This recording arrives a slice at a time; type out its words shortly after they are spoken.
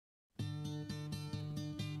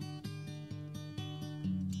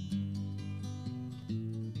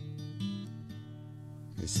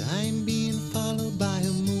as I'm being followed by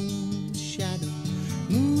a moon shadow,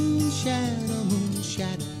 moon shadow, moon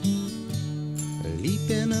shadow,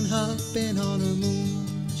 leaping and hopping on a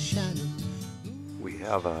moon shadow. We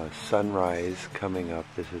have a sunrise coming up.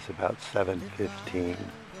 This is about 7:15.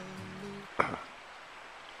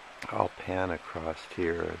 I'll pan across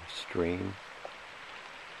here a stream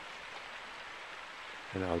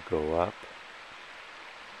and I'll go up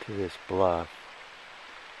to this bluff.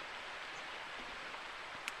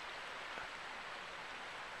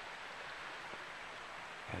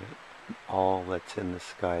 And all that's in the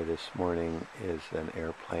sky this morning is an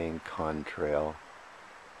airplane contrail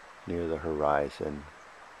near the horizon.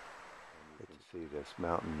 You can see this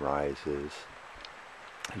mountain rises,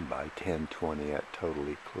 and by 10:20 at total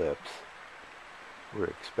eclipse, we're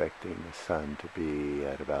expecting the sun to be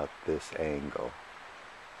at about this angle.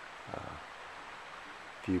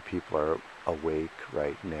 Few people are awake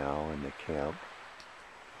right now in the camp.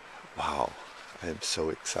 Wow, I'm so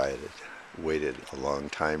excited. Waited a long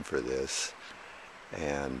time for this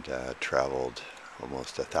and traveled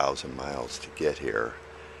almost 1,000 miles to get here.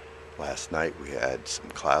 Last night we had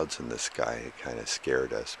some clouds in the sky. It kind of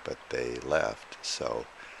scared us, but they left. So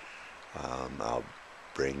I'll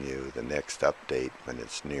bring you the next update when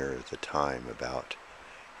it's near the time, about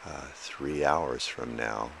 3 hours from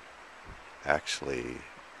now. Actually,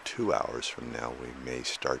 2 hours from now, we may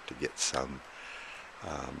start to get some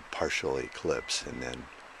partial eclipse, and then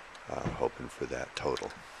hoping for that total.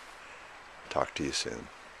 Talk to you soon.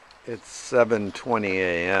 It's 7:20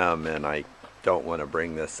 a.m. and I don't want to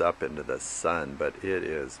bring this up into the sun, but it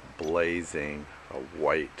is blazing, a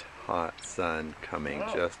white hot sun coming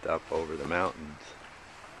just up over the mountains.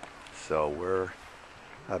 So we're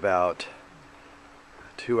about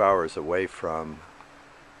 2 hours away from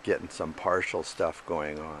getting some partial stuff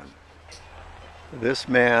going on. This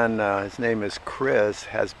man, his name is Chris,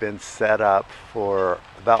 has been set up for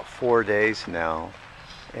about 4 days now,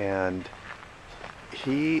 and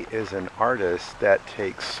he is an artist that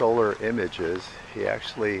takes solar images. He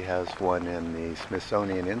actually has one in the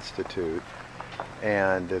Smithsonian Institute,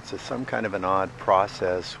 and it's some kind of an odd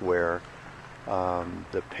process where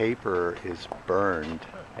the paper is burned,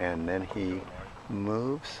 and then he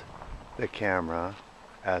moves the camera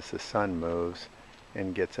as the sun moves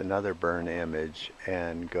and gets another burn image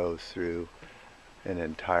and goes through an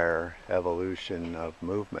entire evolution of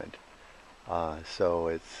movement. So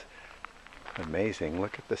it's amazing.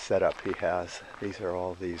 Look at the setup he has. These are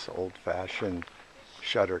all these old-fashioned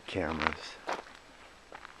shutter cameras.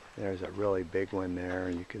 There's a really big one there.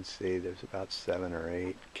 You can see there's about 7 or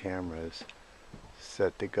 8 cameras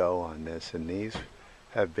set to go on this, and these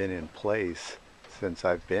have been in place since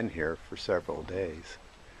I've been here for several days.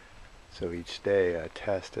 So each day a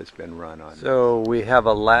test has been run on. So we have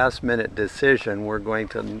a last-minute decision. We're going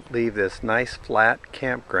to leave this nice flat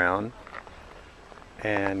campground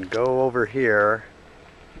and go over here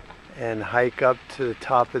and hike up to the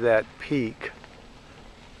top of that peak,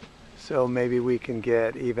 so maybe we can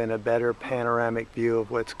get even a better panoramic view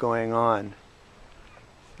of what's going on.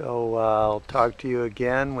 So I'll talk to you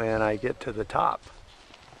again when I get to the top.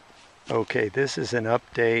 Okay, this is an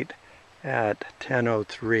update at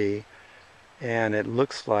 10:03, and it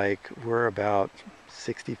looks like we're about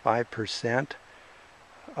 65%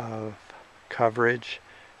 of coverage.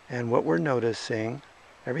 And what we're noticing,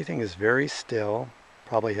 everything is very still.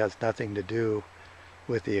 Probably has nothing to do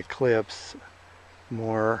with the eclipse.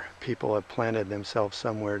 More people have planted themselves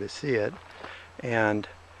somewhere to see it. And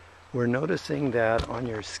we're noticing that on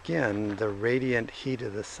your skin, the radiant heat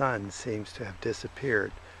of the sun seems to have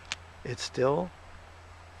disappeared. It's still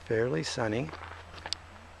fairly sunny,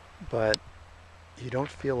 but you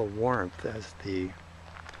don't feel a warmth as the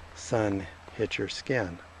sun hits your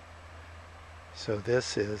skin. So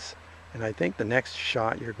this is, and I think the next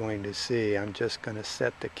shot you're going to see, I'm just going to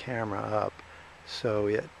set the camera up so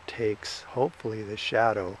it takes, hopefully, the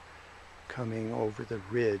shadow coming over the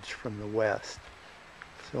ridge from the west.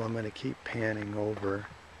 So I'm going to keep panning over,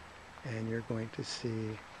 and you're going to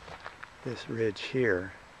see this ridge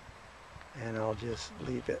here, and I'll just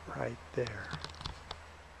leave it right there.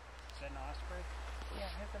 Is that an osprey? Yeah,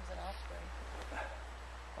 here comes an osprey.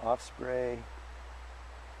 Osprey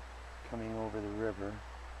coming over the river.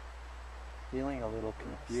 Feeling a little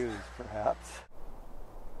confused, perhaps.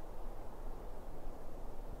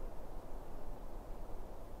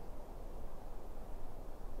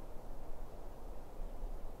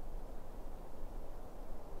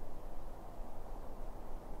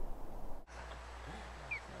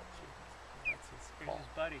 Here's his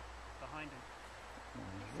buddy behind him.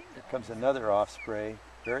 Here comes another osprey,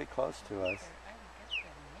 very close to us.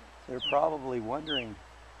 They're probably wondering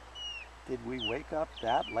Did we wake up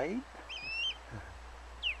that late?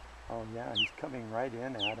 Oh yeah, he's coming right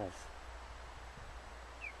in at us.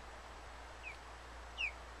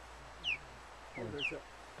 Oh, there's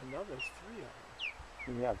another 3 of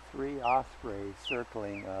them. We have 3 ospreys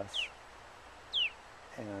circling us,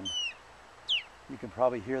 and you can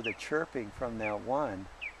probably hear the chirping from that one.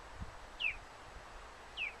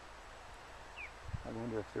 I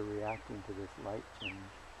wonder if they're reacting to this light change.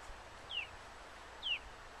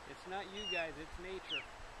 It's not you guys, it's nature.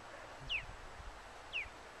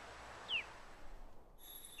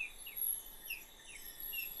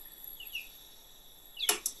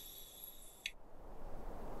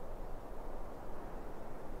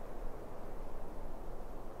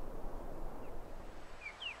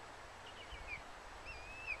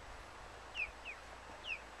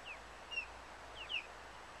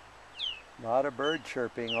 Not a bird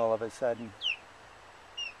chirping all of a sudden.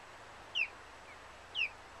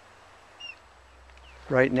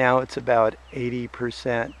 Right now it's about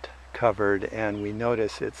 80% covered, and we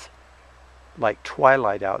notice it's like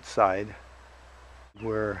twilight outside.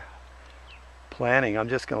 We're planning, I'm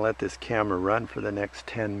just going to let this camera run for the next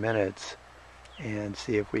 10 minutes and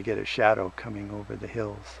see if we get a shadow coming over the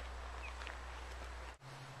hills.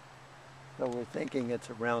 So we're thinking it's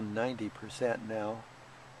around 90% now.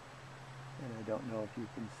 And I don't know if you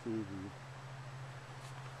can see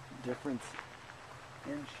the difference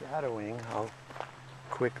in shadowing. I'll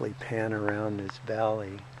quickly pan around this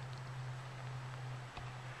valley.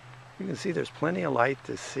 You can see there's plenty of light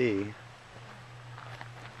to see,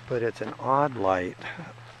 but it's an odd light.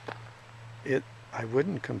 I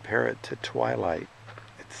wouldn't compare it to twilight.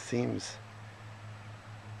 It seems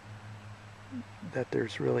that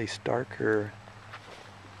there's really starker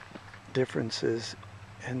differences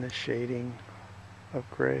and the shading of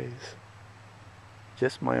grays.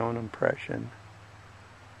 Just my own impression.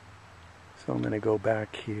 So I'm going to go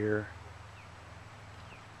back here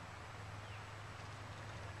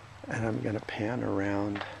and I'm going to pan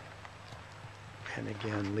around and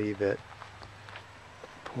again leave it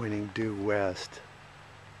pointing due west,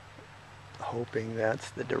 hoping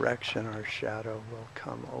that's the direction our shadow will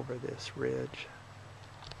come over this ridge.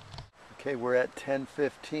 Okay, we're at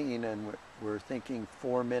 10:15 and we're thinking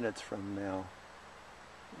 4 minutes from now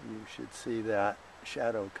you should see that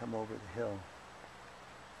shadow come over the hill.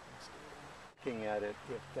 Looking at it,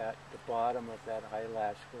 if the bottom of that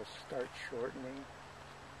eyelash will start shortening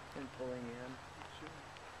and pulling in.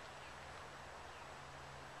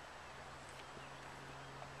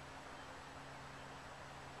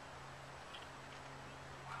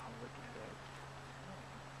 Wow, look at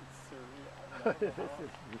it. This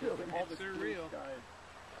is really Surreal.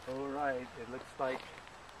 all right, it looks like,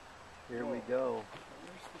 here we go.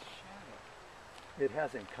 Where's the shadow? It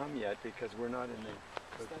hasn't come yet because we're not in the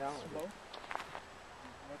Is that totality. smoke?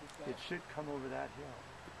 What is that? It should come over that hill.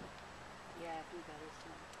 Yeah, I think that is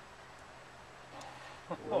smoke.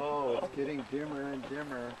 Whoa, it's getting dimmer and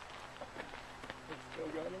dimmer. It's still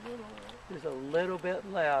got a little. There's a little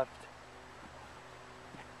bit left.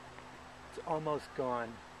 It's almost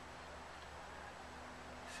gone.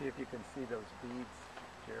 See if you can see those beads,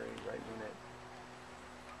 Jerry, right when it,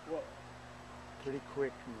 Whoa. pretty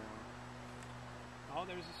quick now. Oh,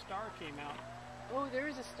 there's a star came out. Oh, there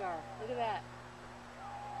is a star. Look at that.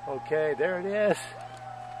 Okay, there it is.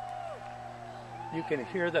 You can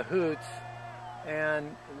hear the hoots,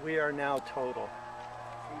 and we are now total.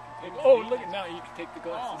 Oh, look at now. You can take the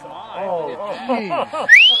glasses off. Oh,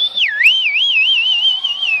 jeez.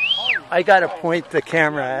 I gotta point the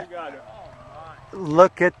camera at. You got it.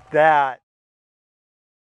 Look at that.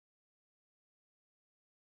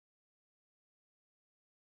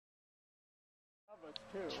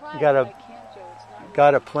 Try Got it, a- but I can't, Joe. It's not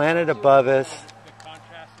Got a planet above us, The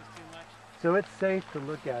contrast is too much. so it's safe to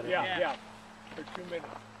look at it. Yeah. For 2 minutes.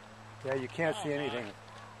 Yeah, you can't see anything.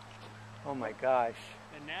 Oh my gosh.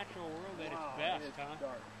 The natural world at Wow, its best, it's huh?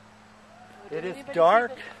 dark. It is anybody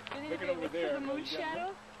dark. see the- Did Look at anybody over look there, for the but moon you got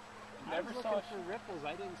shadow? I Never was saw looking it. for ripples.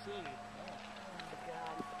 I didn't see any. Oh my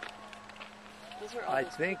God. Those are all I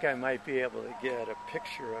those think I might be able to get a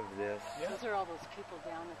picture of this. Those are all those people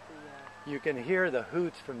down at the. You can hear the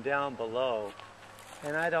hoots from down below,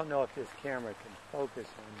 and I don't know if this camera can focus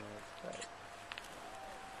on this,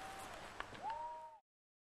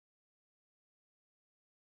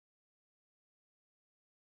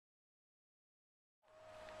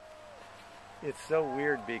 but it's so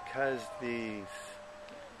weird because the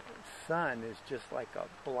sun is just like a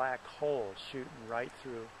black hole shooting right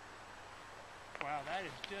through. Wow, that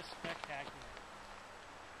is just spectacular.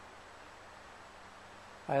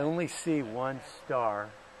 I only see one star.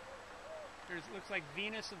 There's looks like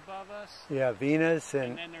Venus above us. Yeah, Venus,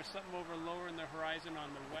 And then there's something over lower in the horizon on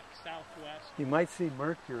the southwest. you might see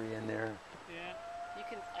Mercury in there. Yeah. You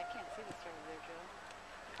can. I can't see the star there,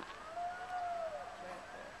 Joe.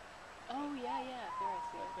 Oh yeah, yeah. There I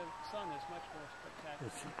see it. The sun is much more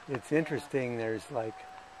spectacular. It's interesting. There's like,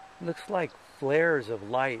 looks like flares of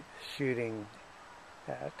light shooting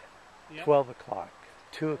at Yep. 12 o'clock,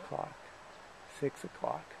 2 o'clock, 6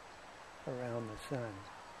 o'clock around the sun.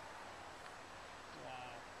 Wow.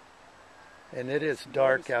 And it is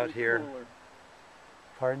dark out Noticeably here. cooler.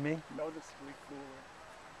 Pardon me? Noticeably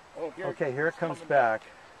cooler. Oh, here Okay, here it comes coming back.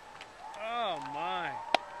 Oh my.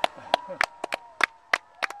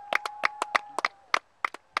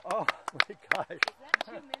 Oh my gosh. Is that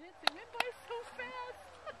 2 minutes? It went by so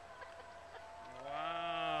fast.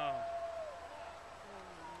 Wow.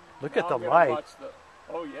 Look Now at the I'm gonna light. watch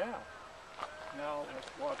oh yeah. Now let's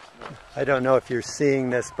watch the. I don't know if you're seeing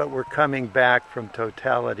this, but we're coming back from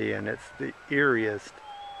totality and it's the eeriest.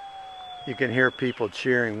 You can hear people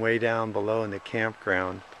cheering way down below in the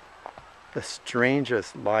campground. The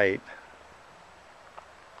strangest light.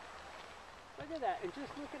 Look at that, and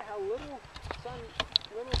just look at how little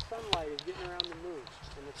sunlight is getting around the moon,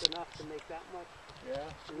 and it's enough to make that much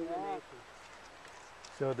illumination.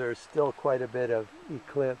 So there's still quite a bit of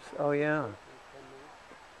eclipse. Oh yeah.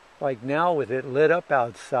 Like now with it lit up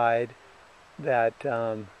outside, that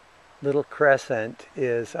little crescent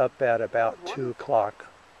is up at about 2 o'clock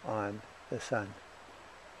on the sun.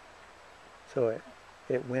 So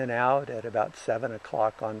it went out at about 7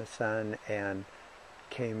 o'clock on the sun and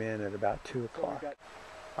came in at about 2 o'clock.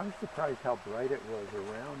 I was surprised how bright it was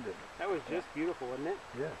around it. That was just beautiful, wasn't it?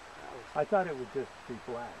 Yes. I thought it would just be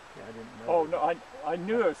black. I didn't know. Oh no, I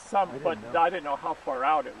knew it was some, I didn't but know. I didn't know how far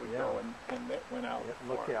out it would Yeah. go, and it went out. It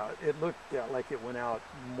looked far. out. It looked like it went out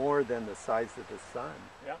more than the size of the sun.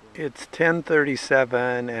 Yeah. It's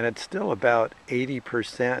 10:37 and it's still about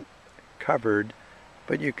 80% covered,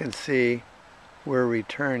 but you can see we're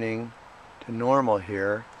returning to normal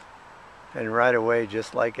here. And right away,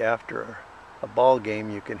 just like after a ball game,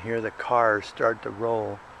 you can hear the cars start to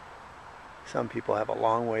roll. Some people have a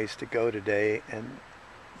long ways to go today and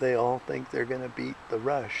they all think they're going to beat the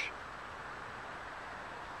rush.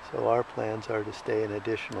 So our plans are to stay an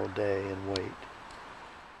additional day and wait.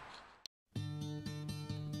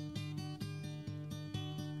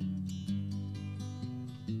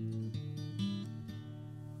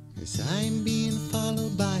 As I'm being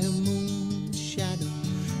followed by a moon shadow,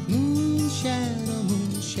 moon shadow,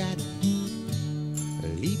 moon shadow,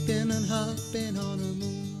 leaping and hopping on a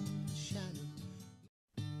moon shadow.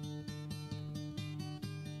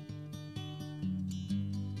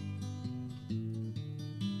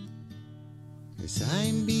 As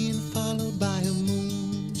I'm being followed by a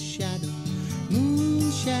moon shadow,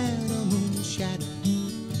 moon shadow, moon shadow,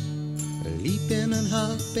 leaping and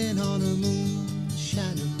hopping on a moon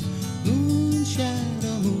shadow, moon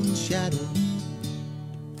shadow, moon shadow.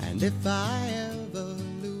 And if I